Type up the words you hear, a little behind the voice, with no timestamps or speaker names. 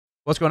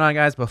What's going on,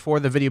 guys? Before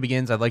the video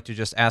begins, I'd like to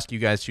just ask you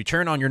guys to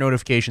turn on your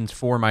notifications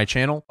for my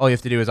channel. All you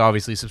have to do is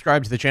obviously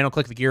subscribe to the channel,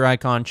 click the gear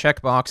icon,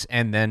 checkbox,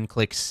 and then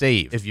click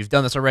save. If you've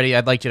done this already,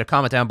 I'd like you to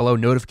comment down below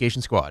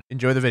Notification Squad.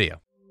 Enjoy the video.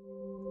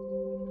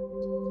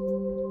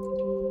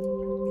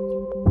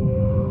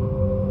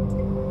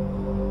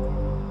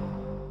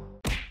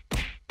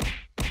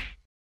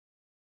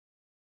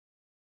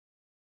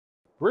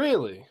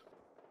 Really?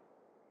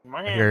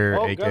 I hear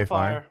Oh, AK gunfire.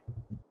 fire.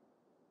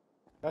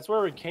 That's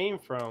where we came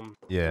from.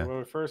 Yeah. When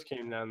we first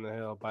came down the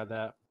hill by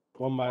that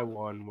one by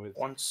one with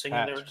one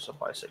singular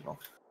supply signal.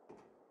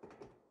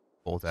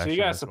 Bolt So action you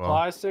got a as well.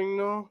 supply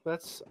signal?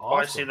 That's awesome. Oh,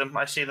 I see them.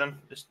 I see them.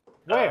 Just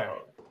Where?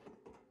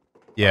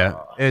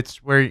 Yeah,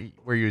 it's where you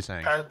were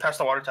saying. Past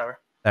the water tower.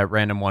 That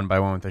random one by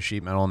one with the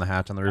sheet metal and the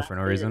hatch on the roof for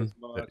no figured reason. as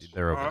much.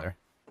 They're over there.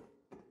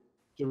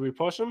 Should we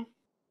push them?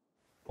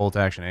 Bolt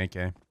action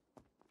AK.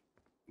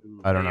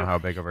 I don't know how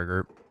big of a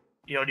group.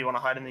 Yo, do you want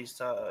to hide in these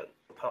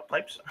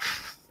pipes?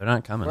 They're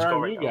not coming. Where are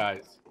right you now.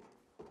 guys?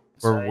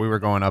 We were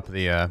going up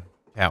the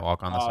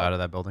catwalk on the side of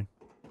that building.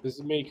 This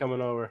is me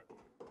coming over.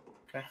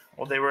 Okay.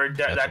 Well, they were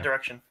that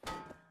direction.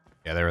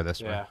 Yeah, they were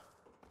this way. Yeah.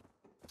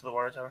 To the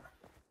water tower.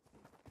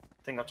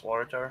 I think that's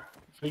water tower.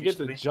 If we get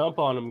to jump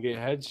on them, get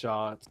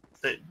headshots.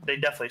 They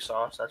definitely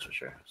saw us. That's for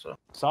sure. So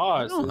Saw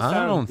us. It I don't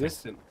sounded think-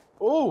 distant.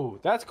 Oh,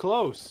 that's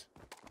close.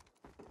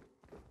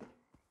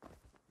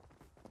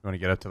 You want to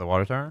get up to the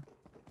water tower?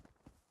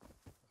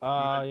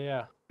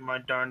 Yeah. my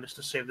darndest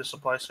to save the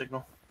supply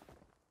signal.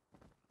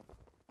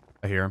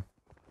 I hear him.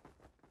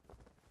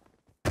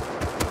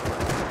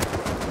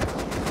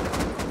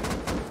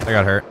 I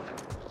got hurt.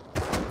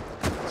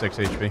 6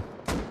 HP.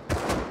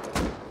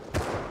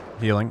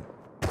 Healing.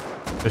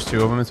 There's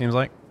two of them, it seems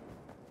like.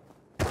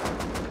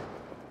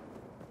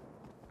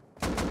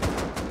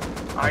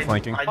 I'm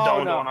flanking. I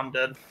downed one. I'm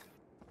dead.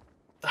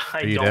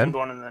 I downed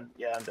one and then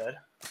yeah, I'm dead.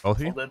 Both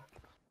of you? Dead.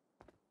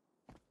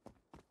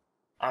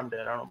 I'm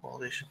dead. I don't know about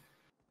this.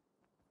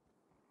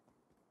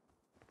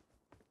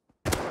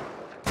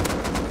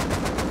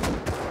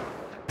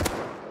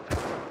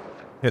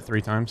 Hit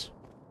 3 times.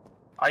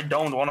 I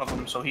downed one of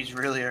them, so he's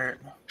really hurt.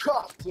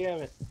 God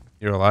damn it.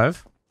 You're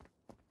alive?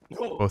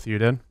 No. Both of you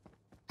did?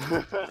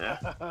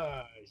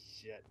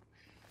 Shit.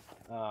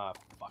 Fuck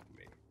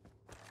me.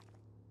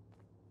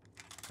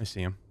 I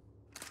see him.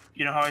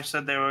 You know how I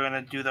said they were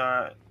gonna do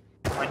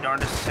my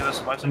darndest to save the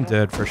supply signal? I'm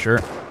dead for sure.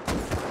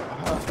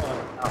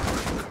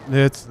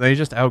 They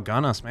just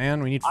outgun us,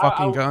 man. We need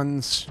fucking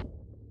guns.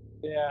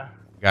 Yeah.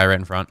 Guy right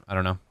in front. I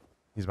don't know.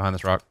 He's behind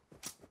this rock.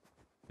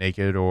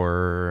 Naked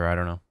or I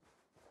don't know.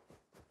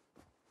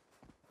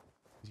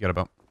 He's got a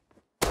bump.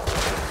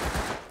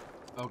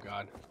 Oh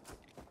god.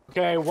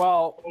 Okay,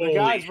 well, the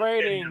guys shit,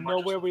 raiding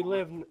know where we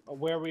live,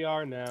 where we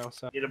are now.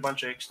 So Get a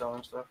bunch of X-Stone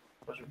and stuff.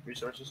 A bunch of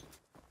resources.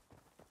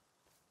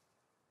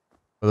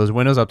 But those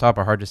windows up top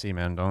are hard to see,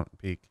 man. Don't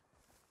peek.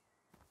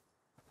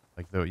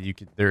 Like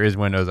there is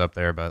windows up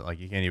there, but like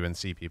you can't even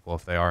see people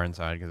if they are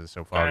inside because it's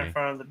so foggy. Right in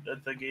front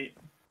of the gate.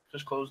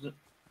 Just closed it.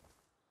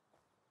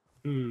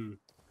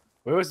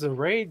 Where was the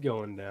raid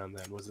going down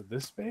then? Was it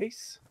this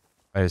space?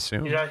 I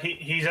assume. Yeah,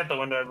 he's at the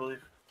window, I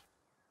believe.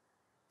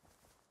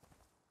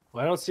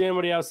 Well, I don't see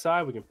anybody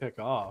outside we can pick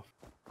off.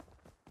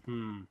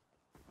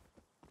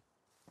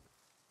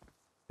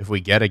 If we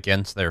get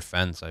against their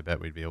fence, I bet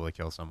we'd be able to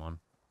kill someone.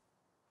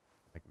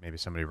 Like maybe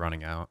somebody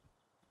running out.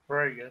 Where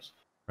are you guys?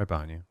 Right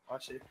behind you. I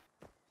see.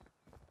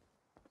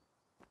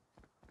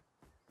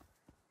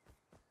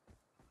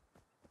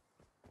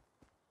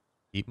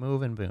 Keep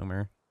moving,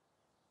 Boomer.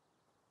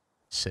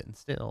 Sitting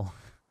still.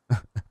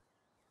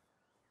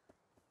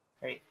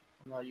 Hey,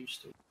 I'm not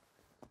used to it.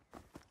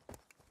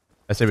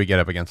 I say we get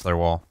up against their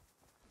wall.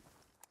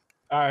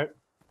 Alright.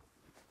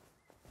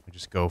 We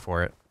just go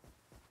for it.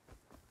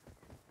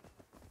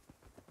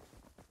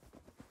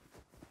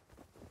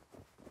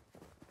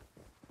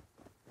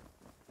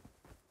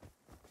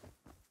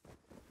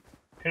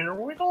 Here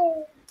we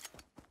go.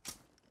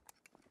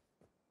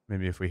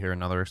 Maybe if we hear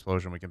another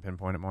explosion, we can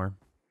pinpoint it more.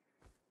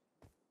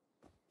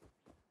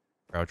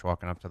 Crouch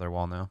walking up to their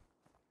wall now.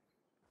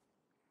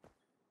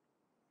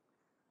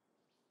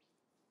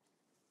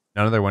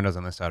 None of their windows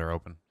on this side are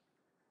open.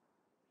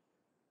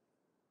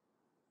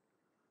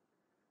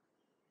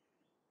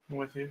 I'm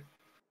with you.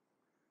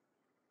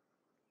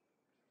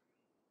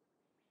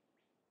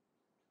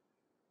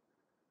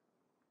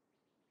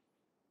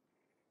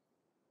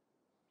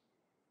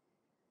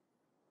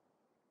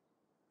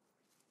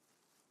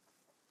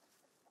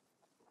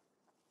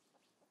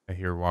 I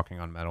hear walking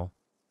on metal.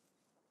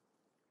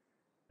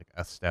 Like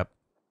a step.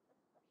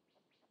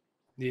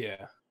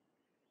 Yeah.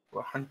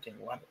 We're hunting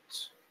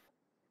rabbits.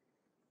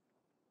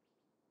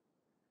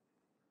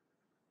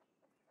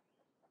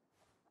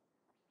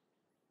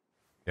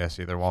 Yeah,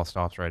 see, their wall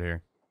stops right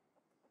here.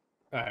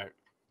 Alright.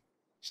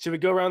 Should we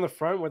go around the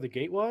front where the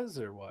gate was,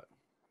 or what?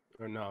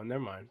 Or no,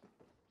 never mind.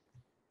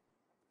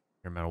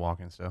 Hear metal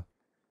walking still.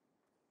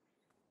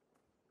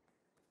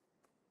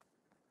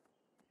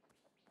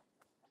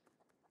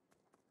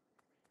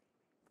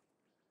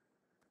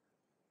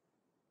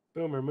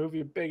 Boomer, move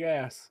your big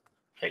ass.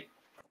 Hey.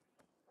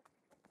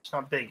 It's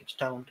not big, it's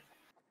toned.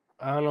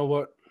 I don't know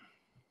what.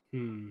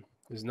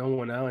 There's no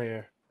one out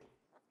here.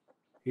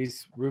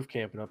 He's roof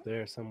camping up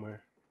there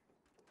somewhere.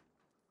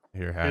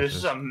 Here, Dude, hatches. this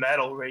is a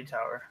metal raid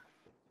tower.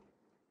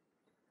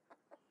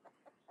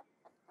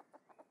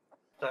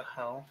 The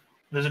hell?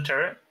 There's a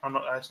turret? Oh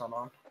no, that's not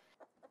on.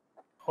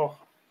 Oh.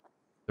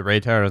 The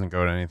raid tower doesn't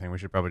go to anything. We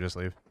should probably just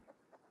leave.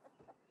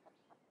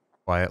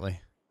 Quietly.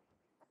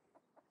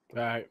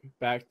 All right,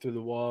 back through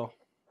the wall.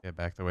 Yeah,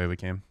 back the way we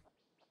came.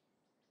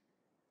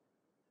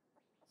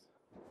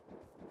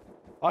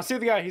 I see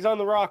the guy. He's on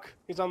the rock.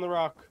 He's on the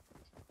rock.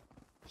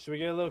 Should we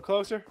get a little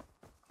closer?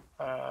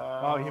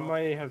 Oh, he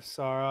might have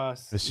saw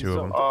us. There's He's two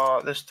of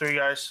them. There's 3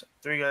 guys.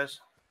 3 guys.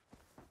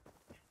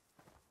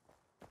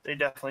 They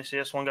definitely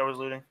see us. One guy was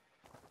looting.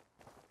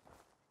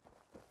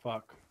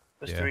 Fuck.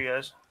 There's Yeah. 3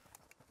 guys.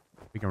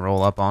 We can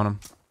roll up on them.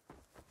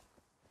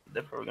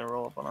 They're probably gonna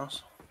roll up on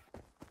us.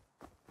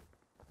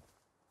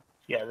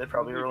 Yeah, they're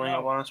probably Moving rolling out.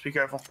 up on us. Be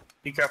careful.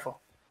 Be careful.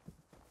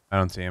 I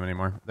don't see him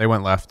anymore. They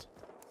went left.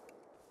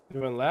 You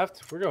went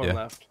left. We're going Yeah.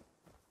 left.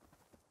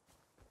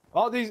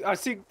 All these, I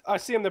see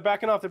them. They're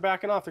backing off. They're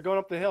backing off. They're going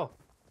up the hill.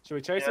 Should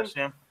we chase Yeah, them? see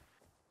him.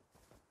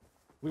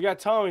 We got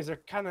Tommies. They're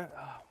kind of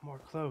more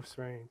close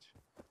range.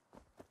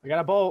 We got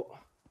a bolt.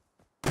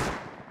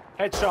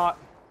 Headshot.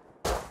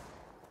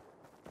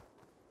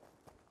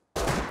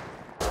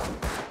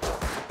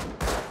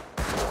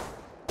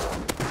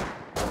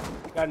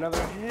 Got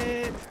another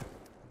hit.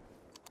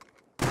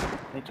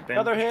 Need to bend.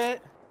 Another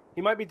hit.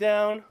 He might be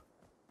down.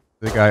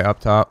 The guy up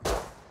top.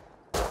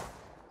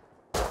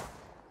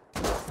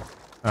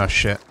 Oh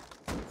shit.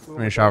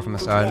 Boomer, shot from the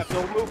move side. Left.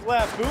 Don't move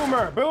left.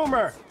 Boomer.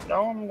 Boomer.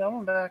 No, I'm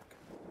going back.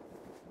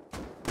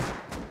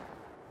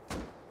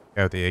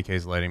 Guy with the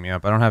AK's lighting me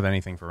up. I don't have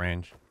anything for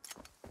range.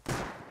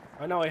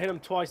 I know. I hit him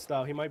twice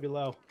though. He might be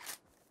low.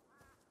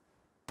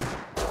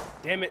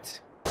 Damn it.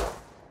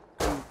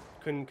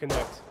 Couldn't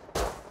connect.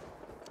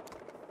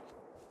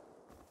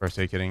 First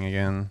aid kitting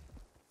again.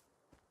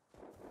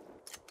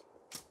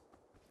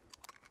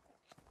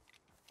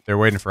 They're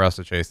waiting for us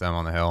to chase them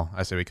on the hill.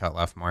 I say we cut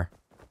left more.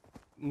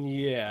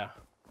 Yeah.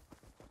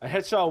 I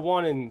headshot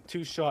 1 and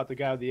 2 shot the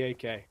guy with the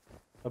AK.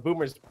 A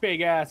Boomer's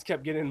big ass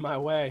kept getting in my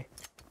way.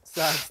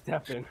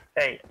 Sidestepping.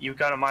 Hey, you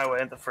got him my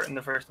way in the first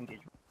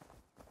engagement.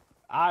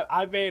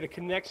 I made a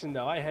connection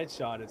though. I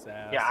headshot his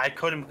ass. Yeah, I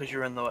couldn't because you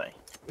were in the way.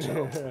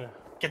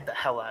 Get the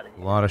hell out of A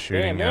here. lot of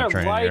shooting. Damn, they're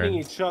train lighting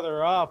yard. each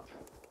other up.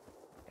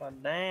 God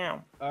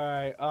damn.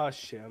 Alright, oh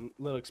shit, I'm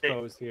a little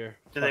exposed here.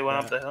 Did they Fuck went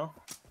up that. the hill?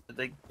 Did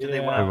they Yeah. They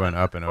went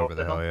up and Both over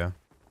the of hill, them? yeah.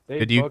 They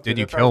Did you- booked did it.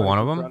 you They're kill probably one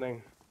of keep them?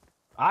 running.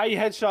 I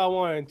headshot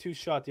 1 and 2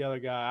 shot the other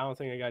guy. I don't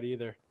think I got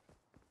either.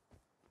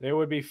 They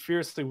would be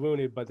fiercely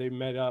wounded, but they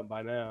met up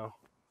by now.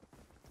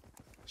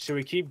 Should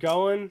we keep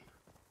going?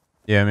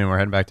 Yeah, I mean, we're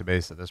heading back to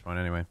base at this point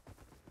anyway.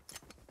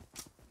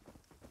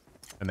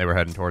 And they were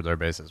heading towards our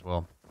base as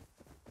well.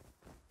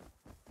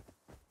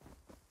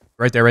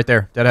 Right there, right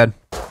there. Dead head.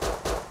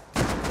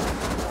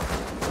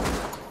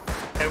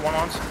 Hit one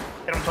once.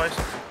 Hit him twice.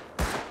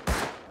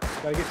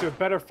 Gotta get to a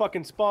better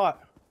fucking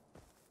spot.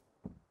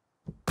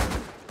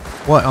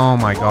 What? Oh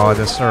my god,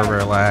 this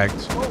server lagged.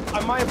 Oh, I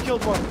might have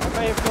killed one.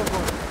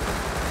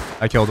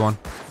 I killed one.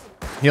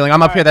 Healing.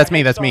 I'm up Alright, here. That's I me.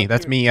 hit That's me. shot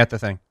That's too. me at the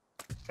thing.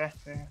 Okay.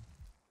 Yeah.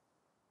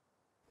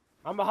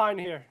 I'm behind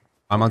here.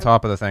 I'm on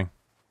top of the thing.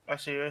 I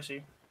see you. I see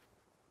you.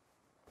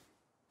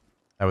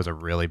 That was a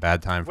really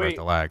bad time for it Wait,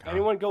 to lag. Huh?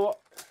 anyone go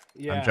up?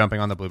 Yeah. I'm jumping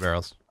on the blue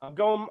barrels. I'm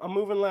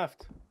moving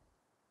left.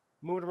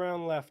 Moving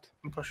around left.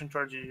 I'm pushing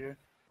towards you. Here.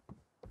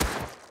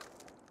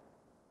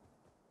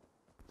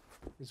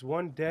 Is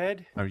one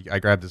dead? I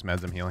grabbed his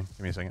meds. I'm healing.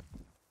 Give me a second.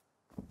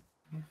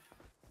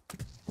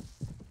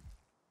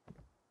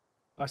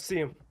 I see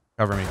him.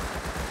 Cover me.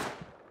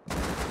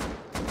 Ready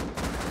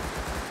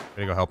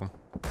to go help him.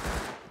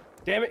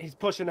 Damn it, he's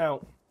pushing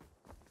out.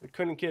 We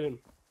couldn't get him.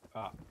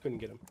 Couldn't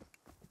get him.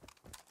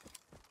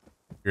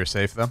 You're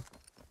safe though.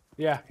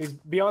 Yeah, he's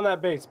beyond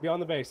that base.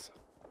 Beyond the base.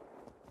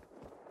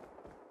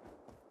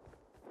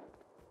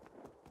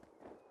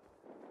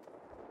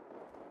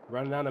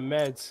 Running out of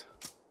meds.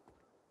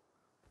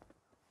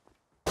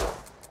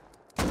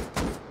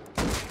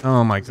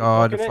 Oh my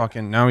god. booking it?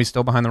 Fucking. No, he's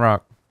still behind the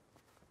rock.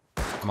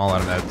 I'm all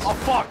out of meds. Oh,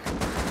 fuck!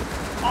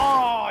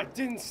 Oh, I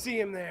didn't see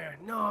him there.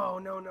 No.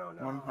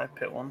 One. I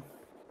pit one.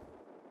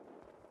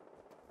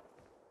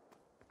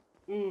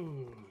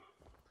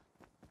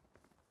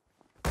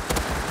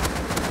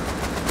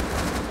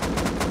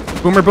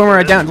 Boomer,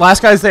 I down.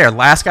 Last guy's there.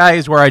 Last guy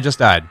is where I just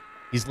died.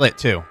 He's lit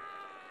too.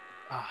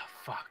 Ah,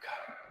 fuck.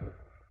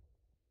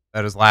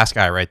 That is last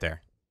guy right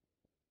there.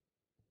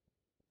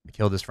 I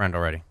killed his friend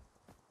already.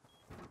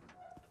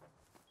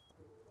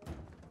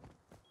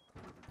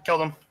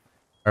 Killed him.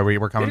 All right,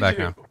 we're coming Did back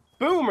you? now.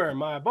 Boomer,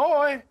 my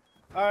boy.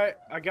 All right,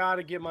 I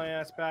gotta get my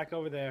ass back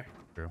over there.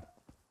 True.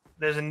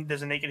 There's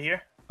a naked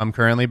here. I'm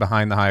currently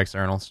behind the high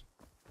externals.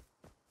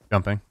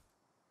 Jumping.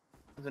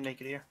 There's a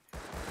naked here.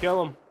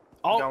 Kill him.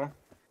 Oh, Going.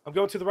 I'm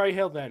going to the right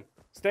hill then.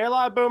 Stay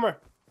alive, Boomer.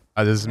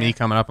 This is me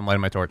coming up. I'm lighting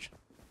my torch.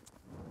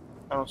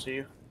 I don't see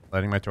you.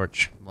 Lighting my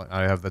torch.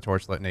 I have the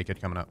torch lit naked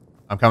coming up.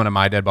 I'm coming to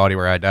my dead body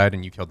where I died,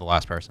 and you killed the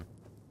last person.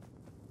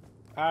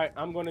 All right,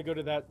 I'm going to go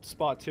to that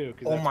spot too.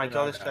 Oh my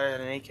god, this guy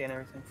had an AK and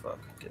everything. Fuck.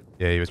 Okay.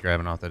 Yeah, he was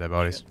grabbing off the dead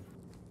bodies. Shit.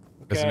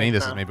 This is Okay, me.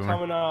 This is no, me, Boomer.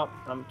 Coming up.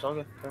 I'm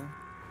talking. Come.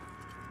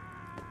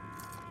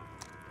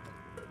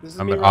 This is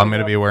I'm me going running to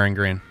up. be wearing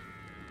green.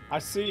 I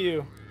see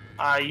you.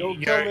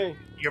 Don't kill me.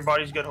 Your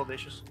body's good,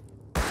 Audacious.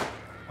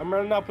 I'm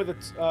running up with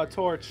a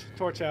torch.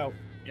 Torch out.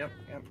 Yep,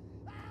 yep.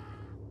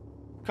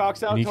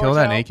 Cox out. Can you torch kill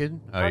that out. naked?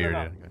 Oh, you Running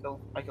already up. did.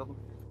 Okay. I killed him.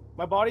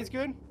 My body's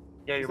good.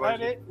 Yeah, your Is body's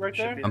that good. it right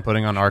Should there? be I'm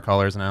putting on our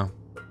colors now.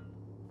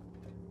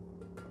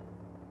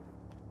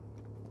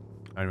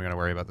 I'm not going to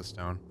worry about the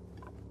stone.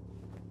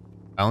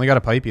 I only got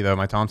a pipey, though.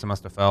 My Thompson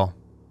must have fell.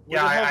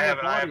 Yeah, Where the I hell's have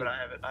my it. I have body? it.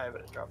 I have it. I have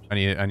it. It dropped. I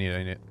need it. I need it.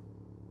 I need it.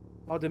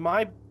 Oh, did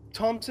my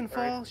Thompson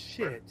Right. fall?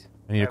 Shit.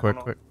 I need Yeah, a quick,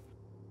 hold quick.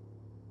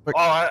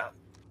 Oh,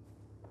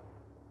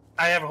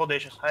 I have a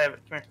Audacious. I have it.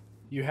 Come here.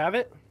 You have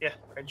it? Yeah,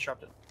 I just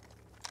dropped it.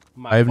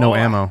 My I have no boy.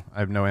 ammo. I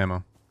have no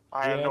ammo.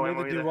 I have Yeah, no neither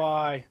ammo do either.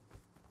 I.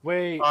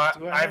 Wait. do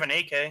I have an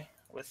AK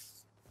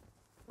with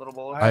little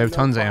bullets. I have no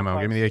tons of pump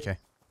ammo. Give me the pipes. AK.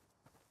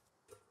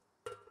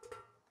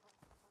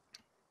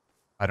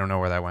 I don't know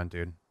where that went,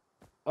 dude.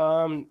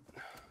 Um,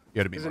 You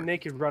gotta be there's a more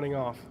naked running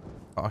off.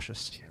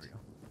 cautious. There we go.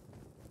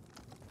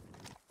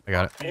 I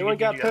got it. Anyone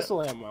got you got it?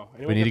 pistol ammo? We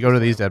Anyone need got to go to pistol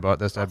these ammo?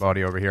 this dead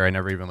body over here. I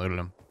never even looted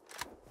him.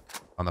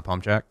 On the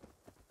pump jack.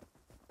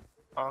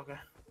 Oh, okay.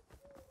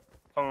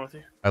 Coming with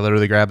you. I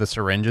literally grabbed the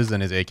syringes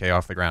and his AK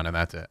off the ground, and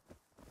that's it.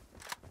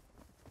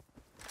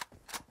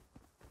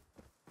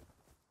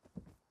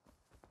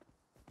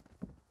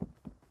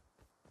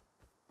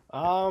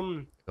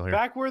 Still here.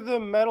 Back where the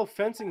metal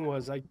fencing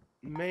was, I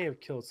may have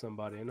killed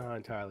somebody. I'm not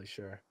entirely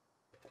sure.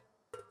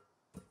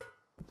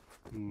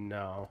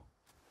 No,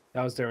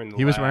 that was during the.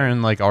 He was lab.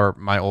 wearing like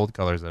my old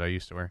colors that I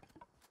used to wear.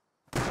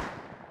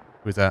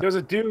 Who's that? There was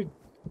a dude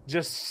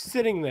just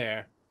sitting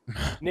there,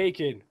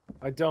 naked.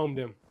 I domed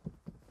him.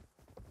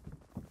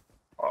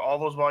 Are all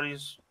those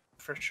bodies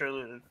for sure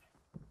looted?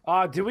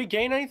 Did we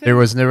gain anything? There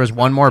was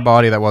one more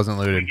body that wasn't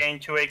We looted.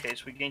 gained 2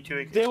 AKs. We gained 2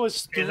 AKs. There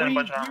was Here's a three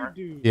bunch of here, armor.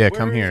 dude. Yeah, Where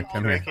come is here, all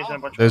come the here. AKs and a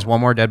bunch of There's armor.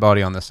 one more dead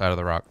body on this side of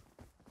the rock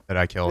that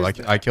I killed. Where's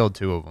I that? killed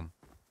 2 of them.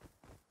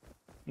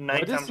 I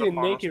Night just see a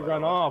naked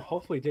run off.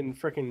 Hopefully, it didn't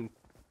freaking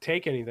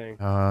take anything.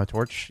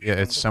 Torch? Yeah,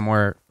 it's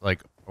somewhere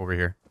like over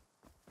here.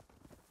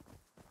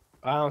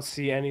 I don't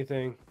see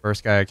anything.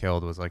 First guy I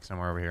killed was like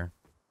somewhere over here.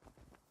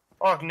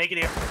 Oh, naked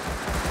here.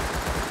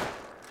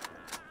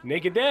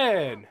 Naked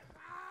dead.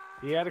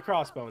 He had a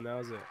crossbow, and that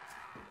was it.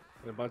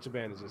 And a bunch of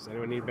bandages.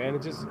 Anyone need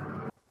bandages?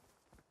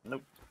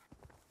 Nope.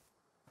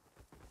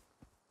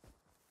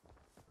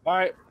 All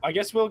right, I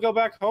guess we'll go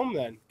back home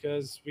then,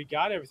 because we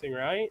got everything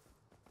right.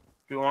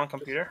 Do you want a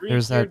computer?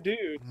 There's that-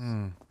 dude.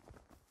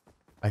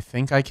 I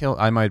think I killed.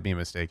 I might be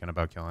mistaken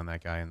about killing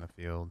that guy in the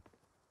field.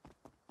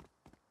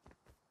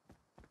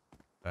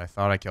 But I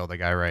thought I killed the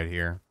guy right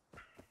here.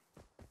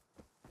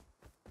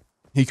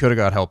 He could have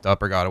got helped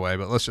up or got away,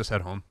 but let's just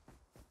head home.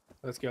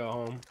 Let's go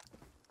home.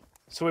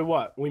 So we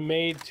what? We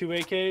made 2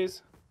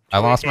 AKs. I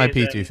lost my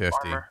AKs and P250.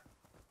 armor.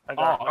 I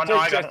got it. Oh, Oh, no,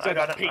 I got it. just I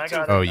got it. I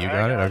got it. Oh, you I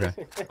got it?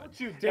 Okay. Don't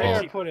you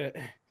dare put it.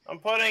 I'm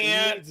putting He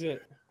it. needs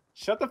it.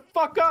 Shut the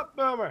fuck up,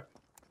 Boomer.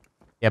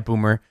 Yeah,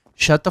 Boomer.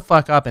 Shut the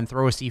fuck up and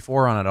throw a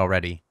C4 on it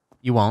already.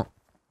 You won't.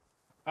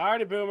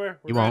 Alrighty, Boomer.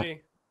 We're You won't.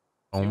 ready.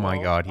 Oh You my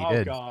won't? god, he Oh,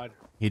 did. God.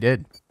 He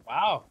did.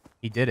 Wow.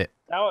 He did it.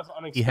 That was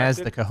unexpected. He has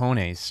the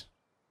cojones.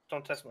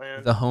 Don't test my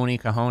hand. The honey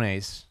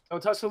cojones.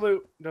 Don't touch the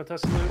loot. Don't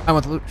touch the loot. I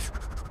want the loot.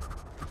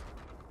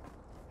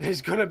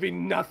 There's gonna be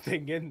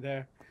nothing in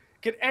there.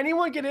 Can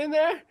anyone get in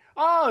there?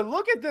 Oh,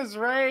 look at this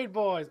raid,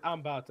 boys. I'm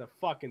about to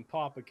fucking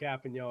pop a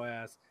cap in your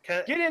ass.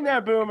 Can- Get in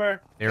there,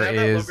 Boomer. There Can I have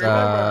that is loot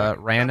back?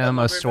 random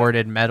loot back?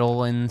 assorted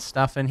metal and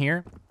stuff in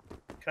here. can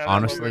I have that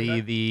Honestly,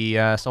 over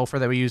the sulfur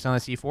that we used on the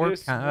C4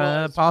 This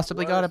was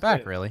possibly got it worth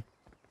back, it. really.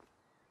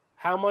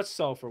 How much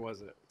sulfur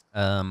was it?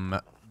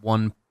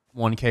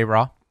 1K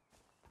raw.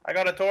 I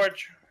got a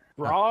torch.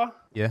 Raw? Not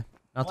Well,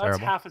 that's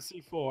terrible. half a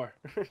C4.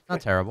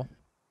 Not terrible.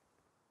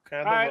 Can I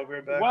have All the right. low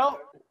grade back?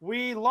 Well,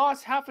 we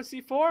lost half a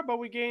C4, but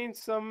we gained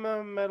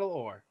some metal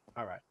ore.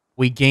 All right.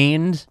 We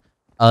gained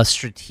a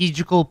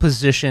strategical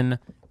position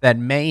that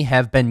may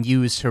have been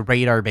used to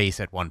raid our base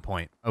at one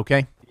point,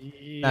 okay?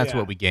 That's Yeah.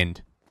 what we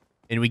gained.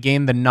 And we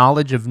gained the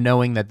knowledge of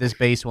knowing that this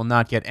base will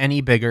not get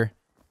any bigger.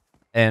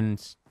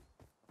 And,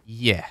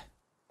 yeah.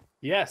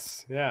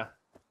 Yes. Yeah.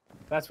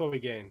 That's what we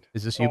gained.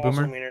 Is this you, Oh,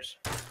 also Boomer? meters.